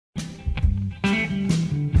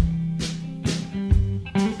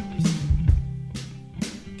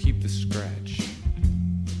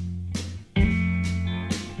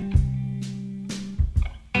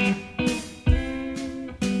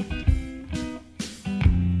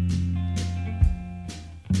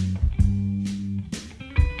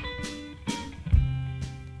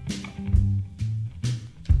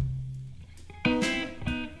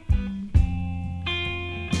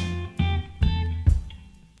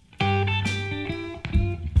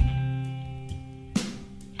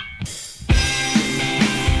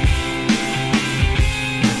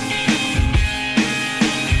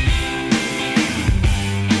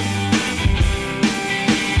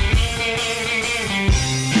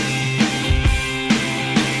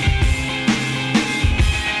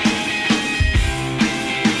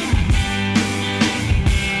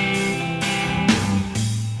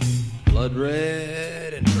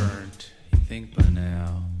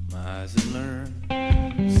memorize and learn,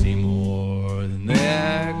 see more than they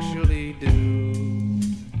actually do.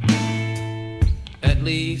 At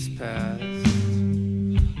least past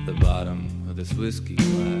the bottom of this whiskey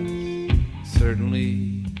glass,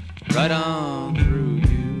 certainly right on through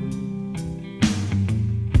you.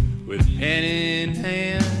 With pen in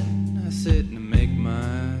hand, I sit and make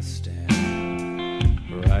my stand,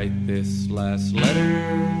 write this last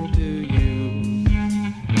letter to you.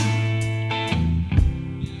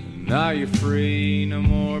 Now you're free, no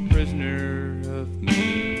more prisoner of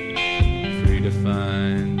me, free to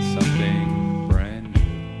find something brand new.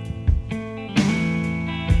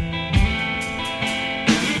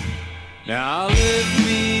 Now live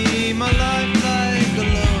me my life like a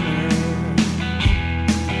loner,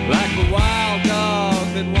 like a wild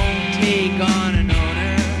dog that won't take on an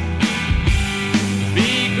owner.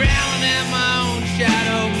 Be growling at my own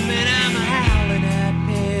shadow, and I'm howling at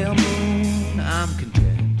pale moon. I'm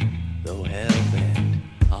content, though hell-bent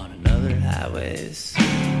on another highway soon.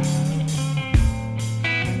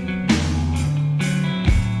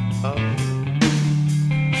 Oh.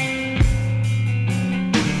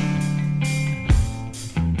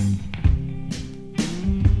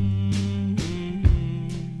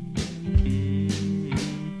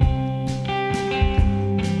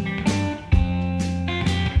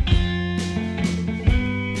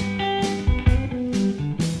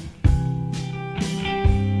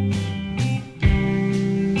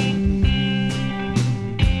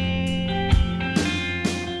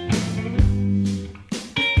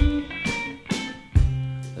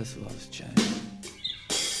 This was changed.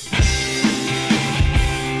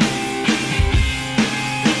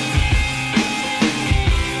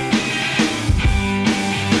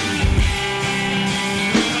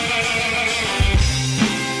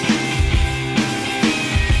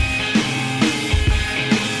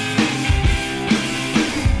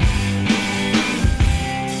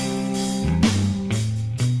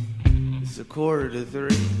 It's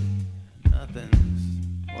 2:45. Nothing's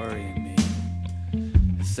worrying me,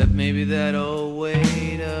 except maybe that old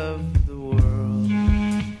weight of the world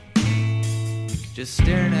just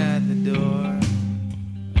staring at the door.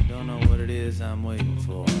 I don't know what it is I'm waiting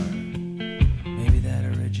for. Maybe that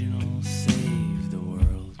original Save the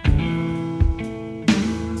World girl.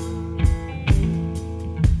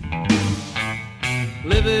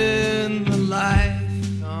 Living the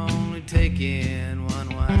life, only taking one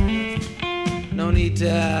wife. No need to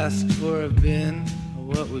ask where I've been or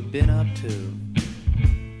what we've been up to.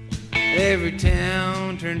 Every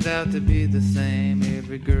town turns out to be the same.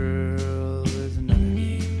 Every girl is another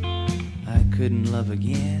game. I couldn't love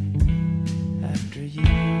again after you.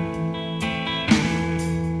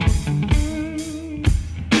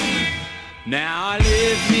 Now I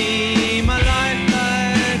live me my life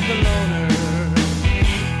like a loner,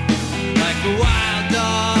 like a wild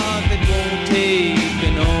dog that won't take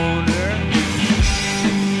an owner.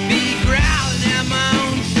 Be growling at my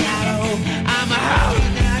own shadow, I'm a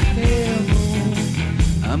howling at pale moon.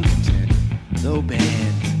 I'm content, though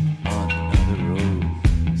bent on another road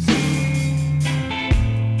soon.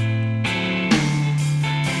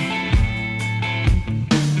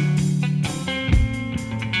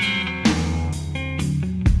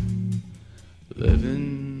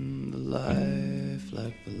 Living the life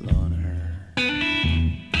like the loner,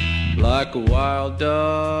 like a wild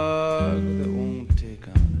dog that won't take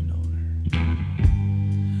on an owner.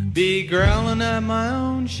 Be growling at my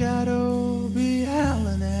own shadow, be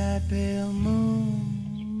howling at pale moon.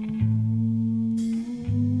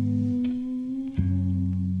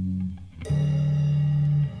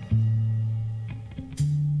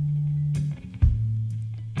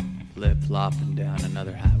 Flip-flopping down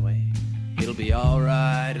another highway. It'll be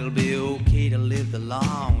alright, it'll be okay to live the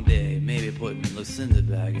long day. Maybe putting Lucinda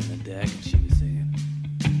back in the deck, and she was singing,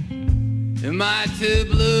 am I too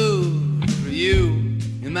blue for you?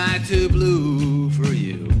 Am I too blue for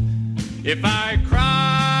you? If I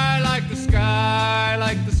cry like the sky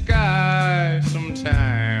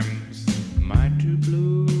sometimes,